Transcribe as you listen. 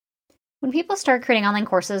When people start creating online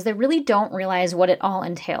courses, they really don't realize what it all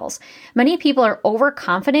entails. Many people are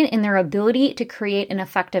overconfident in their ability to create an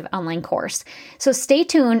effective online course. So stay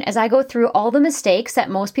tuned as I go through all the mistakes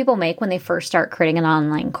that most people make when they first start creating an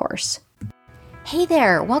online course. Hey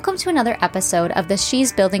there, welcome to another episode of the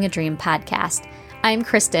She's Building a Dream podcast. I'm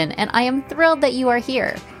Kristen, and I am thrilled that you are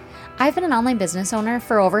here. I've been an online business owner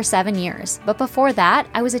for over 7 years, but before that,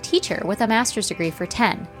 I was a teacher with a master's degree for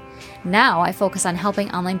 10. Now I focus on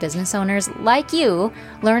helping online business owners like you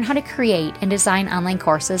learn how to create and design online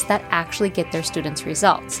courses that actually get their students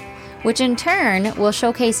results, which in turn will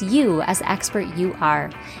showcase you as the expert you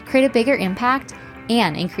are, create a bigger impact,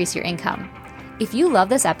 and increase your income. If you love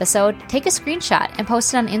this episode, take a screenshot and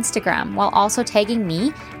post it on Instagram while also tagging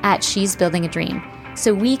me at She's Building a Dream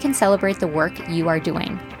so we can celebrate the work you are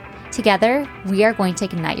doing. Together, we are going to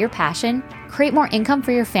ignite your passion, create more income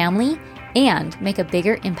for your family, and make a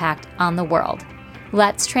bigger impact on the world.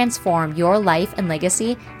 Let's transform your life and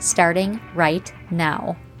legacy starting right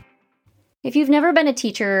now. If you've never been a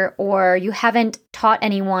teacher or you haven't taught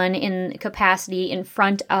anyone in capacity in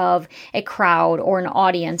front of a crowd or an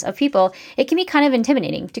audience of people, it can be kind of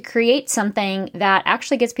intimidating to create something that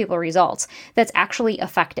actually gets people results, that's actually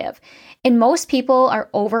effective. And most people are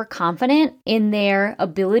overconfident in their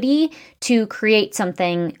ability to create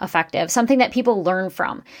something effective, something that people learn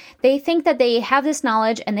from. They think that they have this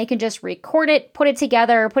knowledge and they can just record it, put it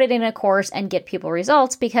together, put it in a course and get people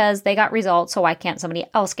results because they got results, so why can't somebody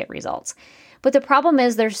else get results? But the problem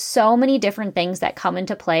is there's so many different things that come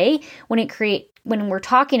into play when we're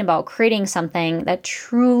talking about creating something that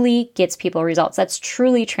truly gets people results, that's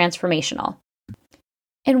truly transformational.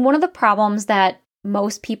 And one of the problems that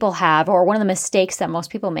most people have, or one of the mistakes that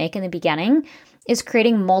most people make in the beginning, is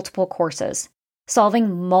creating multiple courses,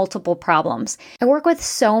 solving multiple problems. I work with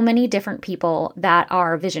so many different people that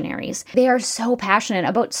are visionaries. They are so passionate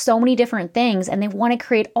about so many different things, and they want to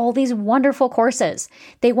create all these wonderful courses.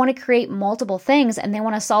 They want to create multiple things, and they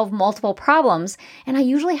want to solve multiple problems. And I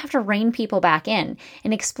usually have to rein people back in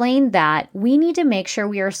and explain that we need to make sure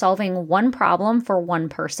we are solving one problem for one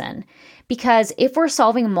person. Because if we're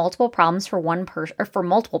solving multiple problems for one person or for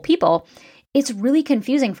multiple people, it's really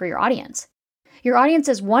confusing for your audience. Your audience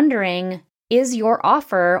is wondering, is your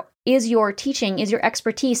offer, is your teaching, is your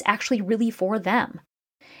expertise actually really for them?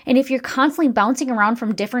 And if you're constantly bouncing around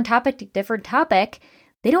from different topic to different topic,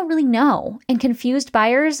 they don't really know. And confused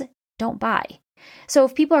buyers don't buy. So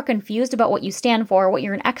if people are confused about what you stand for, what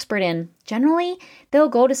you're an expert in, generally, they'll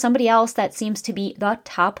go to somebody else that seems to be the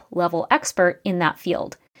top level expert in that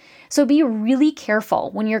field. So be really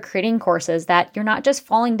careful when you're creating courses that you're not just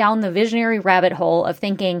falling down the visionary rabbit hole of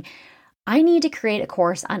thinking, I need to create a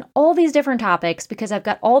course on all these different topics because I've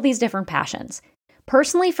got all these different passions.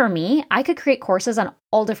 Personally, for me, I could create courses on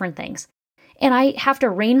all different things, and I have to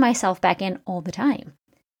rein myself back in all the time.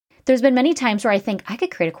 There's been many times where I think I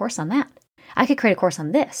could create a course on that. I could create a course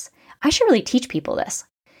on this. I should really teach people this.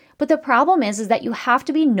 But the problem is that you have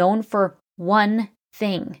to be known for one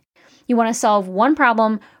thing. You want to solve one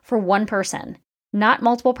problem for one person, not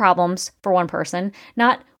multiple problems for one person,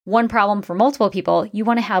 not one problem for multiple people. You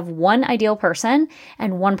want to have one ideal person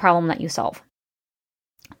and one problem that you solve.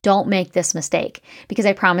 Don't make this mistake because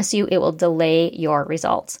I promise you it will delay your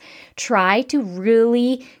results. Try to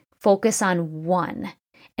really focus on one.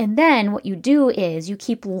 And then what you do is you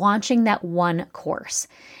keep launching that one course.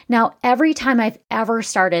 Now, every time I've ever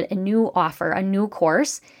started a new offer, a new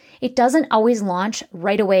course, it doesn't always launch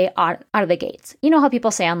right away out of the gates. You know how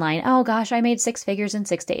people say online, oh gosh, I made 6 figures in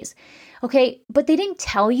 6 days. Okay, but they didn't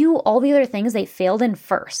tell you all the other things they failed in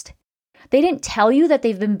first. They didn't tell you that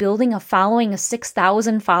they've been building a following of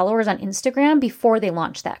 6,000 followers on Instagram before they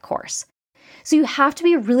launched that course. So you have to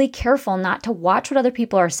be really careful not to watch what other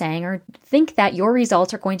people are saying or think that your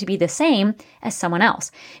results are going to be the same as someone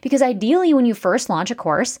else. Because ideally, when you first launch a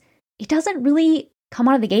course, it doesn't really come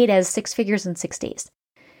out of the gate as 6 figures in 6 days.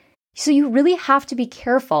 So you really have to be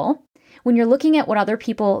careful when you're looking at what other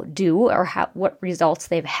people do or what results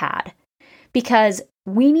they've had. Because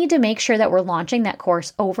we need to make sure that we're launching that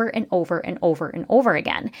course over and over and over and over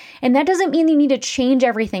again. And that doesn't mean you need to change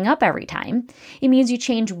everything up every time. It means you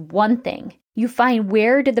change one thing. You find,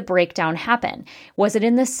 where did the breakdown happen? Was it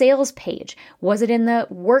in the sales page? Was it in the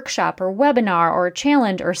workshop or webinar or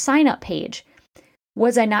challenge or sign up page?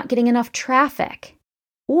 Was I not getting enough traffic?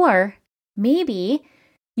 Or maybe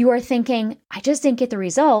you are thinking, I just didn't get the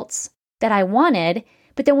results that I wanted.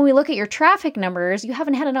 But then when we look at your traffic numbers, you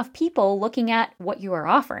haven't had enough people looking at what you are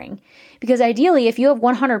offering. Because ideally, if you have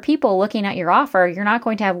 100 people looking at your offer, you're not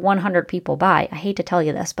going to have 100 people buy. I hate to tell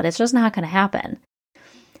you this, but it's just not going to happen.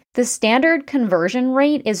 The standard conversion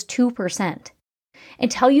rate is 2%.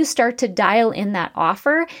 Until you start to dial in that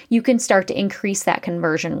offer, you can start to increase that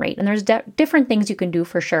conversion rate. And there's different things you can do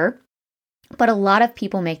for sure. But a lot of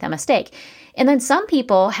people make that mistake. And then some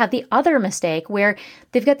people have the other mistake where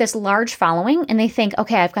they've got this large following and they think,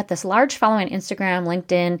 okay, I've got this large following on Instagram,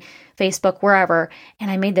 LinkedIn, Facebook, wherever,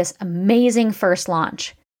 and I made this amazing first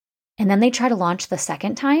launch. And then they try to launch the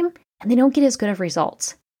second time and they don't get as good of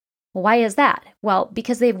results. Why is that? Well,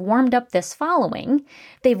 because they've warmed up this following.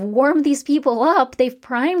 They've warmed these people up. They've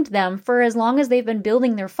primed them for as long as they've been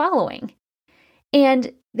building their following.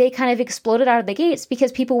 And they kind of exploded out of the gates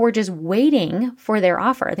because people were just waiting for their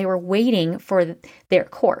offer. They were waiting for their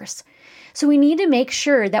course. So we need to make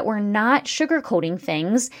sure that we're not sugarcoating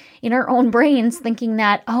things in our own brains, thinking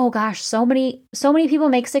that, oh gosh, so many people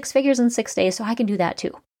make 6 figures in 6 days, so I can do that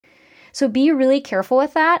too. So be really careful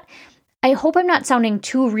with that. I hope I'm not sounding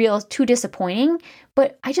too disappointing,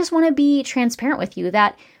 but I just want to be transparent with you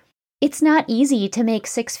that it's not easy to make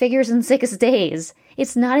 6 figures in 6 days.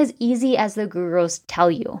 It's not as easy as the gurus tell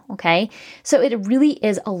you, okay? So it really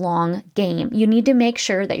is a long game. You need to make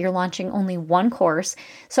sure that you're launching only one course,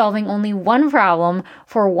 solving only one problem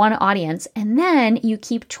for one audience, and then you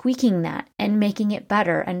keep tweaking that and making it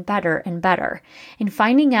better and better and better and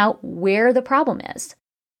finding out where the problem is,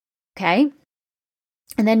 okay?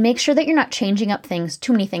 And then make sure that you're not changing up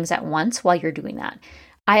too many things at once while you're doing that.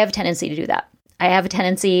 I have a tendency to do that.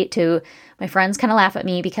 My friends kind of laugh at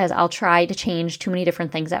me because I'll try to change too many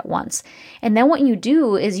different things at once. And then what you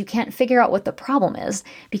do is you can't figure out what the problem is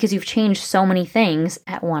because you've changed so many things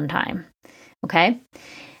at one time. Okay?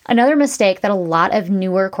 Another mistake that a lot of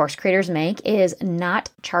newer course creators make is not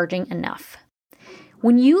charging enough.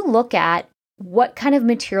 When you look at what kind of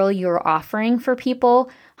material you're offering for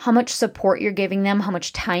people, how much support you're giving them, how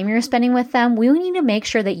much time you're spending with them, we need to make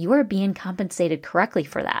sure that you are being compensated correctly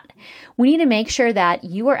for that. We need to make sure that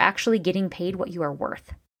you are actually getting paid what you are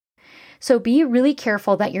worth. So be really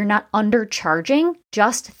careful that you're not undercharging,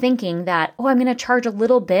 just thinking that, oh, I'm going to charge a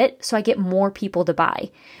little bit so I get more people to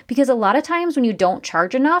buy. Because a lot of times when you don't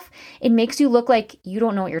charge enough, it makes you look like you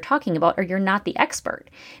don't know what you're talking about or you're not the expert.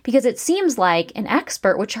 Because it seems like an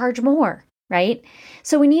expert would charge more, right?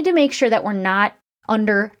 So we need to make sure that we're not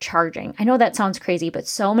undercharging. I know that sounds crazy, but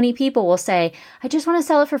so many people will say, I just want to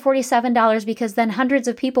sell it for $47 because then hundreds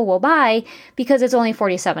of people will buy because it's only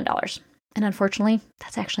 $47. And unfortunately,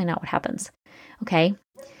 that's actually not what happens. Okay.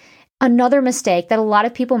 Another mistake that a lot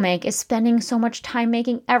of people make is spending so much time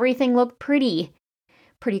making everything look pretty.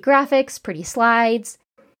 Pretty graphics, pretty slides.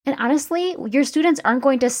 And honestly, your students aren't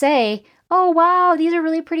going to say, oh, wow, these are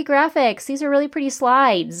really pretty graphics. These are really pretty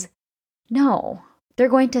slides. No, they're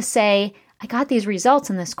going to say, I got these results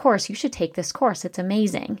in this course. You should take this course. It's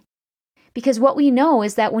amazing. Because what we know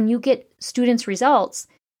is that when you get students' results,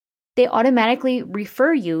 they automatically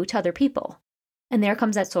refer you to other people. And there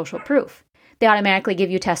comes that social proof. They automatically give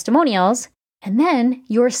you testimonials, and then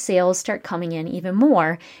your sales start coming in even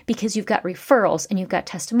more because you've got referrals and you've got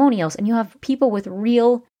testimonials and you have people with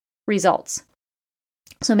real results.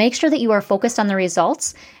 So make sure that you are focused on the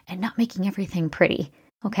results and not making everything pretty,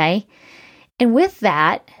 okay? And with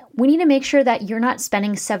that, we need to make sure that you're not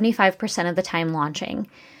spending 75% of the time launching.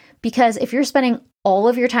 Because if you're spending all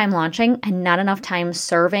of your time launching and not enough time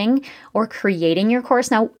serving or creating your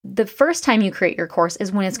course, now the first time you create your course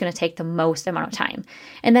is when it's going to take the most amount of time.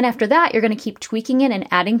 And then after that, you're going to keep tweaking it and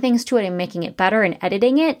adding things to it and making it better and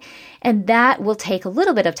editing it. And that will take a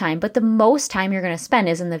little bit of time, but the most time you're going to spend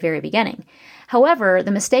is in the very beginning. However,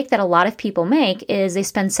 the mistake that a lot of people make is they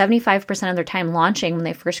spend 75% of their time launching when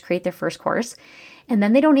they first create their first course. And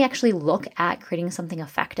then they don't actually look at creating something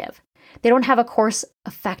effective. They don't have a course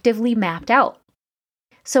effectively mapped out.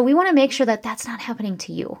 So we want to make sure that that's not happening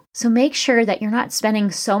to you. So make sure that you're not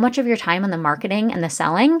spending so much of your time on the marketing and the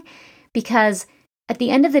selling, because at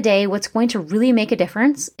the end of the day, what's going to really make a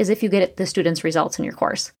difference is if you get the students' results in your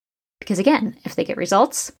course. Because again, if they get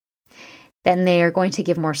results, then they are going to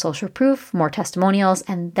give more social proof, more testimonials,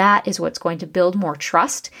 and that is what's going to build more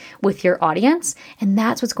trust with your audience, and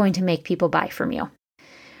that's what's going to make people buy from you.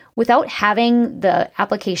 Without having the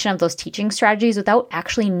application of those teaching strategies, without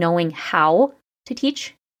actually knowing how to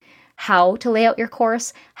teach, how to lay out your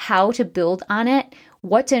course, how to build on it,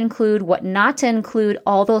 what to include, what not to include,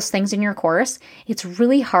 all those things in your course, it's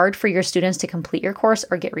really hard for your students to complete your course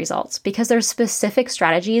or get results because there's specific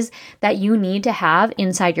strategies that you need to have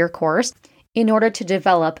inside your course in order to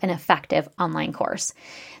develop an effective online course.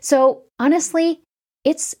 So honestly,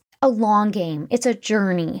 it's a long game. It's a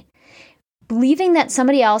journey. Believing that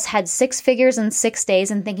somebody else had 6 figures in 6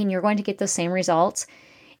 days and thinking you're going to get the same results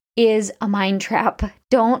is a mind trap.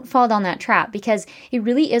 Don't fall down that trap because it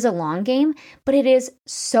really is a long game, but it is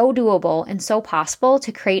so doable and so possible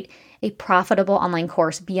to create a profitable online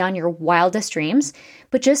course beyond your wildest dreams.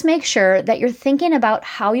 But just make sure that you're thinking about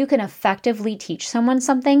how you can effectively teach someone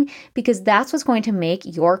something, because that's what's going to make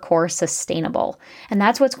your course sustainable. And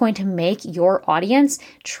that's what's going to make your audience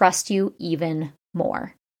trust you even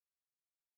more.